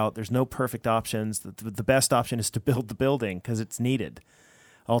figure out there's no perfect options. The best option is to build the building because it's needed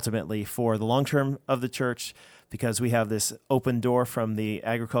ultimately for the long term of the church, because we have this open door from the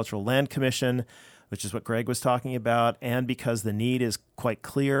Agricultural Land Commission, which is what Greg was talking about, and because the need is quite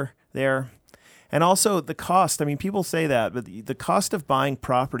clear there. And also the cost. I mean, people say that, but the cost of buying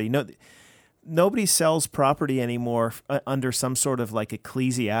property, nobody sells property anymore under some sort of like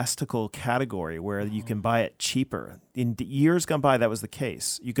ecclesiastical category where you can buy it cheaper. In years gone by, that was the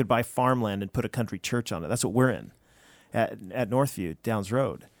case. You could buy farmland and put a country church on it. That's what we're in at Northview, Downs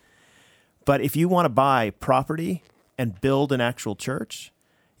Road. But if you want to buy property and build an actual church,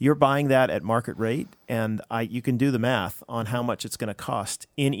 you're buying that at market rate, and you can do the math on how much it's going to cost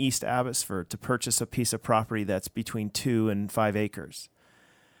in East Abbotsford to purchase a piece of property that's between 2 and 5 acres.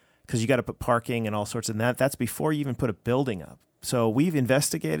 Because you got to put parking and all sorts of that. That's before you even put a building up. So we've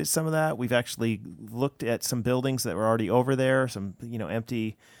investigated some of that. We've actually looked at some buildings that were already over there, some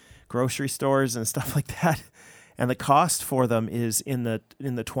empty grocery stores and stuff like that. And the cost for them is in the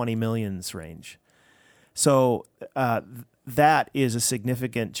 20 millions range. So that is a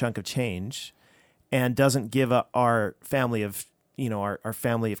significant chunk of change, and doesn't give our family of our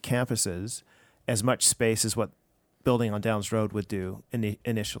family of campuses as much space as what building on Downs Road would do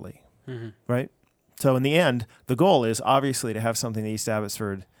initially, right? So in the end, the goal is obviously to have something that East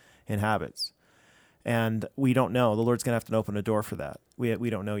Abbotsford inhabits. And we don't know. The Lord's going to have to open a door for that.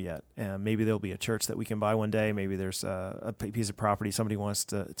 We don't know yet. And maybe there'll be a church that we can buy one day. Maybe there's a piece of property somebody wants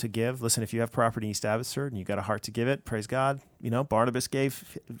to give. Listen, if you have property in East Abbotsford and you got a heart to give it, praise God. Barnabas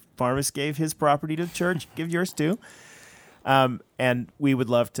gave his property to the church. Give yours too. And we would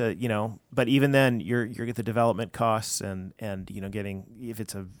love to, but even then, you're get the development costs and getting, if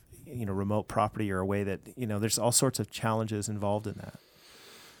it's a remote property or a way that there's all sorts of challenges involved in that.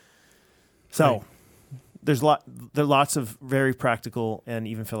 So. Right. There are lots of very practical and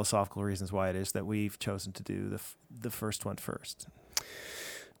even philosophical reasons why it is that we've chosen to do the first one first.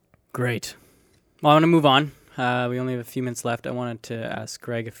 Great. Well, I want to move on. We only have a few minutes left. I wanted to ask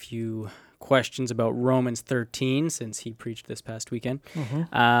Greg a few questions about Romans 13 since he preached this past weekend.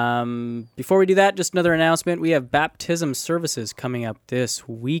 Before we do that, just another announcement. We have baptism services coming up this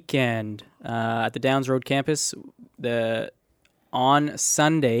weekend at the Downs Road campus. On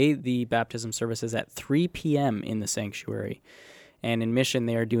Sunday, the baptism service is at 3 p.m. in the sanctuary. And in Mission,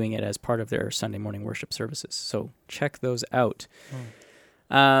 they are doing it as part of their Sunday morning worship services. So check those out.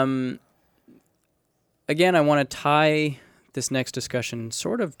 Again, I want to tie this next discussion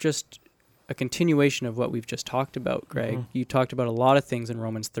sort of just a continuation of what we've just talked about, Greg. You talked about a lot of things in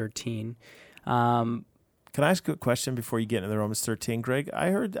Romans 13. Can I ask you a question before you get into the Romans 13, Greg?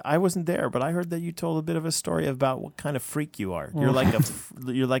 I wasn't there, but I heard that you told a bit of a story about what kind of freak you are. You're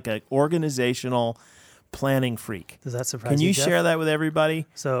like an organizational planning freak. Does that surprise Can you, you Jeff? share that with everybody?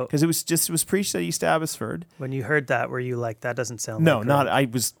 So Because it was preached at East Abbotsford. when you heard that, were you like, that doesn't sound No, like not. Greg?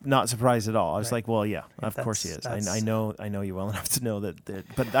 I was not surprised at all. I was Right. like, well, yeah, of course he is. That's- I know you well enough to know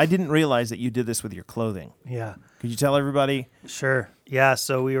that. But I didn't realize that you did this with your clothing. Yeah. Could you tell everybody? Sure. Yeah.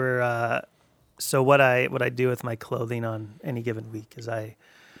 So we were. So what I do with my clothing on any given week is I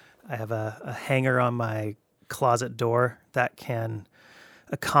have a hanger on my closet door that can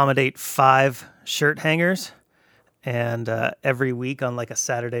accommodate 5 shirt hangers, and every week on like a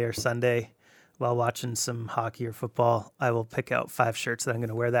Saturday or Sunday, while watching some hockey or football, I will pick out 5 shirts that I'm going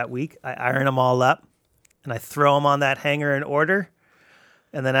to wear that week. I iron them all up, and I throw them on that hanger in order.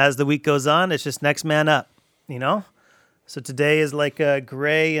 And then as the week goes on, it's just next man up, you know? So today is like a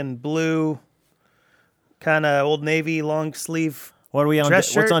gray and blue kind of Old Navy long sleeve What are we on?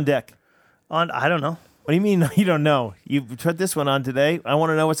 Dress What's shirt? on deck? I don't know. What do you mean you don't know? You put this one on today. I want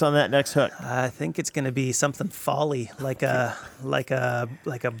to know what's on that next hook. I think it's going to be something folly, like a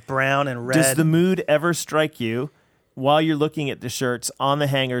brown and red. Does the mood ever strike you while you're looking at the shirts on the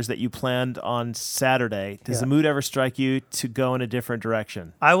hangers that you planned on Saturday? Does the mood ever strike you to go in a different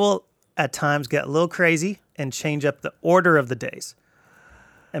direction? I will at times get a little crazy and change up the order of the days.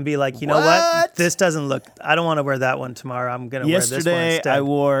 And be like, you know what? What? This doesn't look. I don't want to wear that one tomorrow. I'm gonna wear this one Yesterday instead. I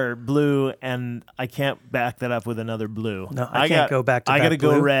wore blue, and I can't back that up with another blue. No, I can't go back to I back got to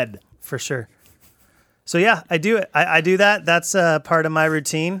go blue. red. For sure. So yeah, I do it. I do that. That's part of my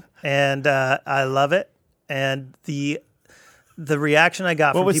routine, and I love it. And the reaction I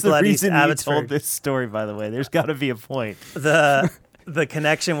got What from was people the at East reason you told Abbotsford, this story? By the way, there's got to be a point. the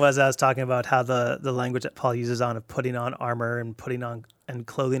connection was I was talking about how the language that Paul uses of putting on armor and putting on and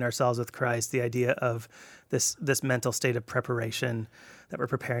clothing ourselves with Christ, the idea of this mental state of preparation, that we're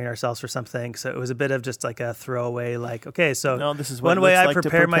preparing ourselves for something. So it was a bit of just like a throwaway, like, okay, so No, this is what one it way looks I like to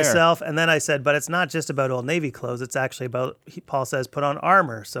prepare prepare. myself. And then I said, but it's not just about Old Navy clothes. It's actually about, Paul says, put on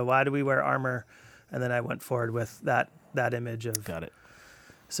armor. So why do we wear armor? And then I went forward with that image of. Got it.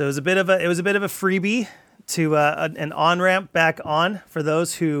 So it was a bit of a freebie to an on-ramp back on for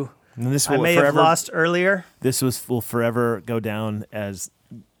those who And this I will may have forever. lost earlier. This will forever go down as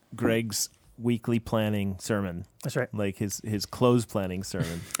Greg's weekly planning sermon, That's right. like his clothes planning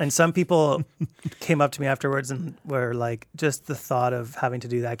sermon. And some people came up to me afterwards and were like, just the thought of having to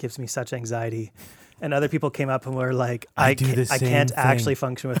do that gives me such anxiety. And other people came up and were like, I do the same can't thing. actually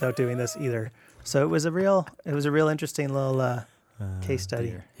function without doing this either. So it was a real interesting little case study.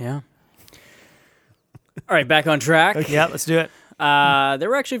 dear. Yeah. All right, back on track. Yeah, let's do it. There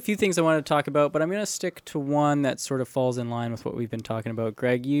were actually a few things I wanted to talk about, but I'm going to stick to one that sort of falls in line with what we've been talking about,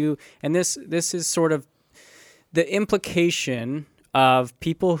 Greg. This is sort of the implication of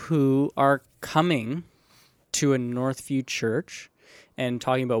people who are coming to a Northview church and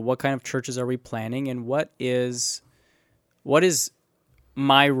talking about what kind of churches are we planning and what is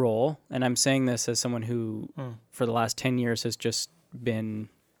my role. And I'm saying this as someone who, for the last 10 years, has just been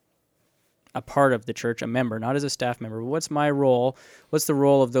a part of the church, a member, not as a staff member. What's my role? What's the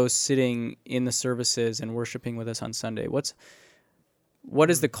role of those sitting in the services and worshiping with us on Sunday? What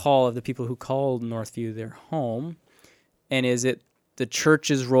is the call of the people who call Northview their home? And is it the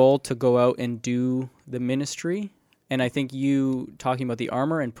church's role to go out and do the ministry? And I think you talking about the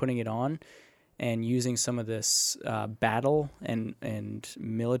armor and putting it on and using some of this battle and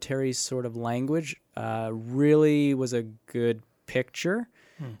military sort of language really was a good picture.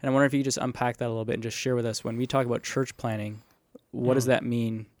 And I wonder if you could just unpack that a little bit and just share with us, when we talk about church planning, what does that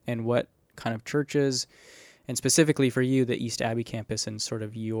mean, and what kind of churches, and specifically for you, the East Abbey campus, and sort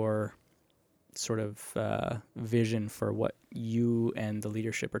of your sort of vision for what you and the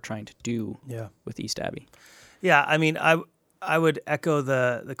leadership are trying to do with East Abbey. Yeah, I mean, I would echo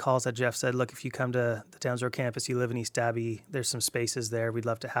the calls that Jeff said. Look, if you come to the Downs Road campus, you live in East Abbey, there's some spaces there. We'd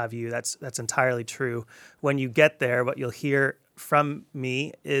love to have you. That's entirely true. When you get there, what you'll hear from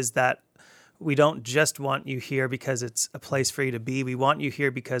me is that we don't just want you here because it's a place for you to be. We want you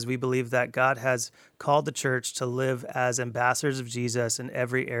here because we believe that God has called the church to live as ambassadors of Jesus in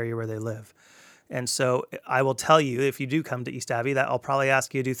every area where they live. And so I will tell you, if you do come to East Abbey, that I'll probably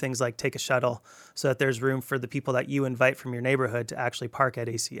ask you to do things like take a shuttle so that there's room for the people that you invite from your neighborhood to actually park at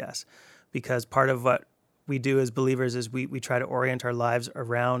ACS. Because part of what we do as believers is we try to orient our lives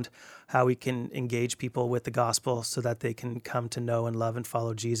around how we can engage people with the gospel so that they can come to know and love and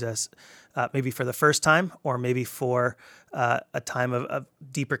follow Jesus, maybe for the first time or maybe for a time of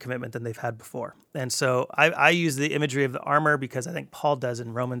deeper commitment than they've had before. And so I use the imagery of the armor because I think Paul does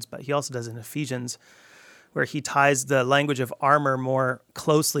in Romans, but he also does in Ephesians, where he ties the language of armor more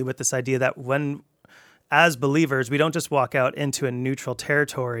closely with this idea that when, as believers, we don't just walk out into a neutral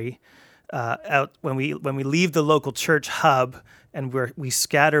territory out when we leave the local church hub and we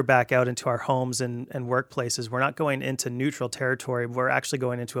scatter back out into our homes and workplaces. We're not going into neutral territory. We're actually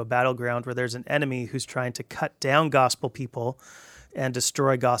going into a battleground where there's an enemy who's trying to cut down gospel people and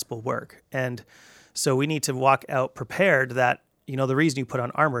destroy gospel work. And so we need to walk out prepared that, the reason you put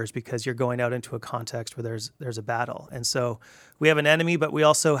on armor is because you're going out into a context where there's a battle. And so we have an enemy, but we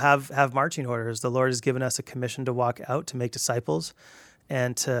also have marching orders. The Lord has given us a commission to walk out, to make disciples,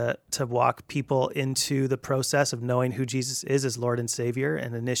 and to walk people into the process of knowing who Jesus is as Lord and Savior,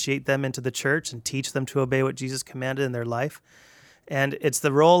 and initiate them into the church and teach them to obey what Jesus commanded in their life. And it's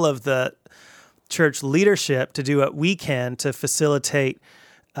the role of the church leadership to do what we can to facilitate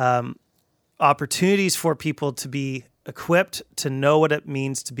opportunities for people to be equipped to know what it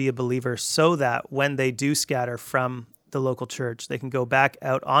means to be a believer, so that when they do scatter from the local church, they can go back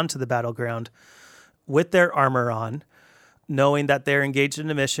out onto the battleground with their armor on, knowing that they're engaged in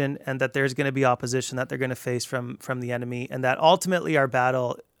a mission and that there's going to be opposition that they're going to face from the enemy, and that ultimately our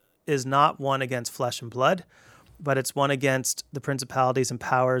battle is not one against flesh and blood, but it's one against the principalities and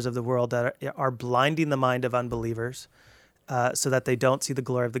powers of the world that are blinding the mind of unbelievers, so that they don't see the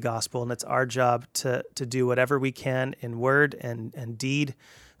glory of the gospel. And it's our job to do whatever we can in word and deed,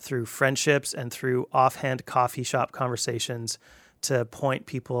 through friendships and through offhand coffee shop conversations, to point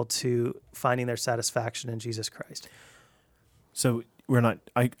people to finding their satisfaction in Jesus Christ. So we're not.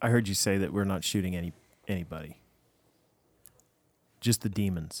 I heard you say that we're not shooting anybody. Just the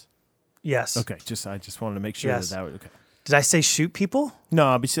demons. Yes. Okay. I just wanted to make sure Yes. that was okay. Did I say shoot people? No,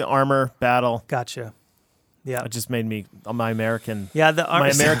 obviously armor, battle. Gotcha. Yeah. It just made me my American. Yeah. My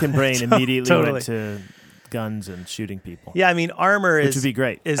American brain immediately Totally. went to guns and shooting people. Yeah. I mean, armor which would be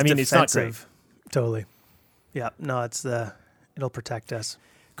great. is I mean, defensive. it's not great. Totally. Yeah. No, it'll protect us.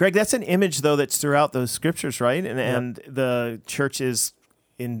 Greg, that's an image though that's throughout those scriptures, right? And the church is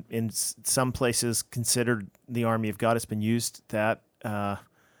in some places considered the army of God. It's been used that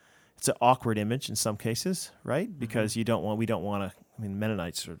it's an awkward image in some cases, right? Because we don't want to. I mean,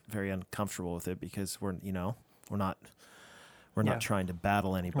 Mennonites are very uncomfortable with it because we're not trying to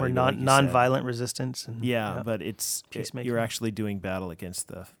battle anybody. We're non-violent resistance. And, but peacemaking. you're actually doing battle against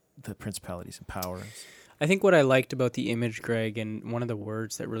the principalities and powers. I think what I liked about the image, Greg, and one of the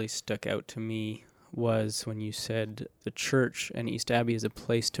words that really stuck out to me was when you said the church and East Abbey is a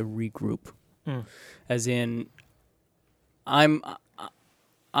place to regroup. As in, I'm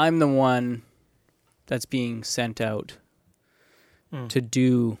the one that's being sent out to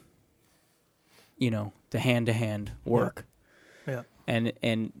do, the hand-to-hand work. Yeah.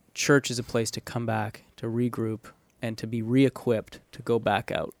 And church is a place to come back, to regroup, and to be re-equipped to go back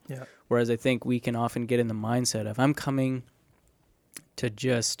out. Yeah. Whereas I think we can often get in the mindset of, I'm coming to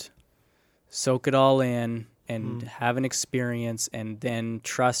just soak it all in and have an experience, and then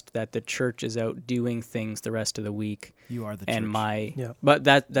trust that the church is out doing things the rest of the week. You are the and church. But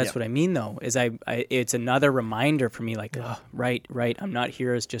that's what I mean though, is I it's another reminder for me, like, right. I'm not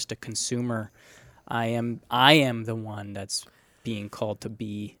here as just a consumer. I am the one that's being called to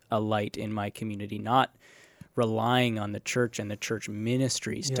be a light in my community, not relying on the church and the church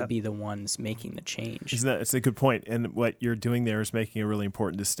ministries to be the ones making the change. It's a good point. And what you're doing there is making a really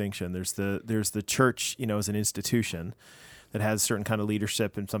important distinction. There's the church, as an institution that has certain kind of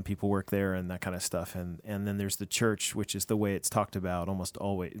leadership, and some people work there and that kind of stuff. And then there's the church, which is the way it's talked about almost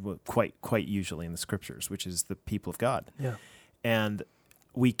always, quite usually in the scriptures, which is the people of God. Yeah. And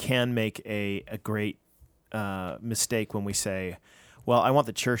we can make a great mistake when we say, well, I want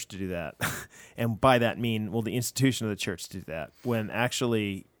the church to do that. And by that mean, the institution of the church to do that. When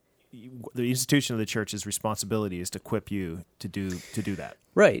actually the institution of the church's responsibility is to equip you to do that.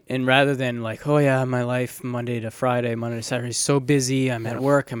 Right. And rather than like, oh yeah, my life Monday to Saturday is so busy. I'm at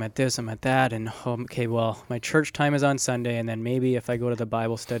work, I'm at this, I'm at that. And okay, well, my church time is on Sunday. And then maybe if I go to the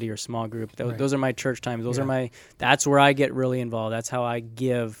Bible study or small group, those are my church times. That's where I get really involved. That's how I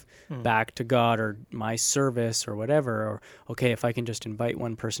give back to God, or my service or whatever. Or, okay, if I can just invite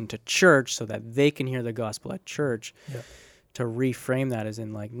one person to church so that they can hear the gospel at church, to reframe that as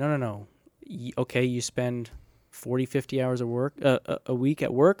in like, no. Okay, you spend 40, 50 hours of work a week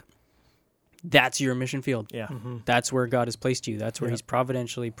at work. That's your mission field. Yeah. Mm-hmm. That's where God has placed you. That's where he's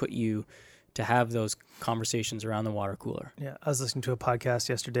providentially put you to have those conversations around the water cooler. Yeah. I was listening to a podcast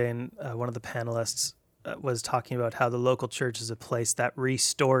yesterday, and one of the panelists was talking about how the local church is a place that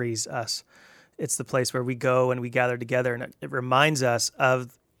restories us. It's the place where we go and we gather together, and it reminds us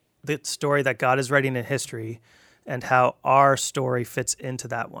of the story that God is writing in history and how our story fits into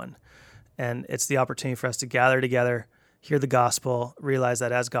that one. And it's the opportunity for us to gather together hear the gospel, realize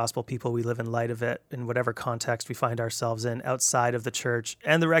that as gospel people, we live in light of it in whatever context we find ourselves in outside of the church,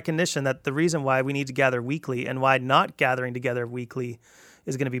 and the recognition that the reason why we need to gather weekly and why not gathering together weekly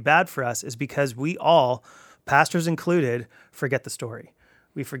is going to be bad for us is because we all, pastors included, forget the story.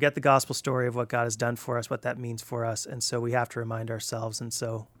 We forget the gospel story of what God has done for us, what that means for us, and so we have to remind ourselves, and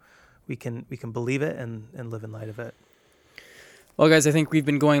so we can believe it and live in light of it. Well, guys, I think we've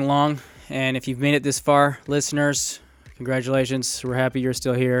been going long, and if you've made it this far, listeners, congratulations. We're happy you're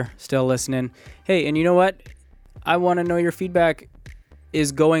still here, still listening. Hey, and you know what? I want to know your feedback.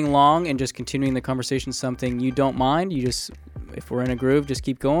 Is going long and just continuing the conversation something you don't mind? You just, if we're in a groove, just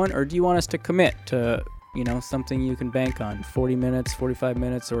keep going? Or do you want us to commit to, something you can bank on? 40 minutes, 45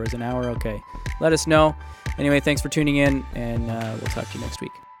 minutes, or is an hour okay? Let us know. Anyway, thanks for tuning in, and we'll talk to you next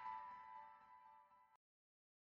week.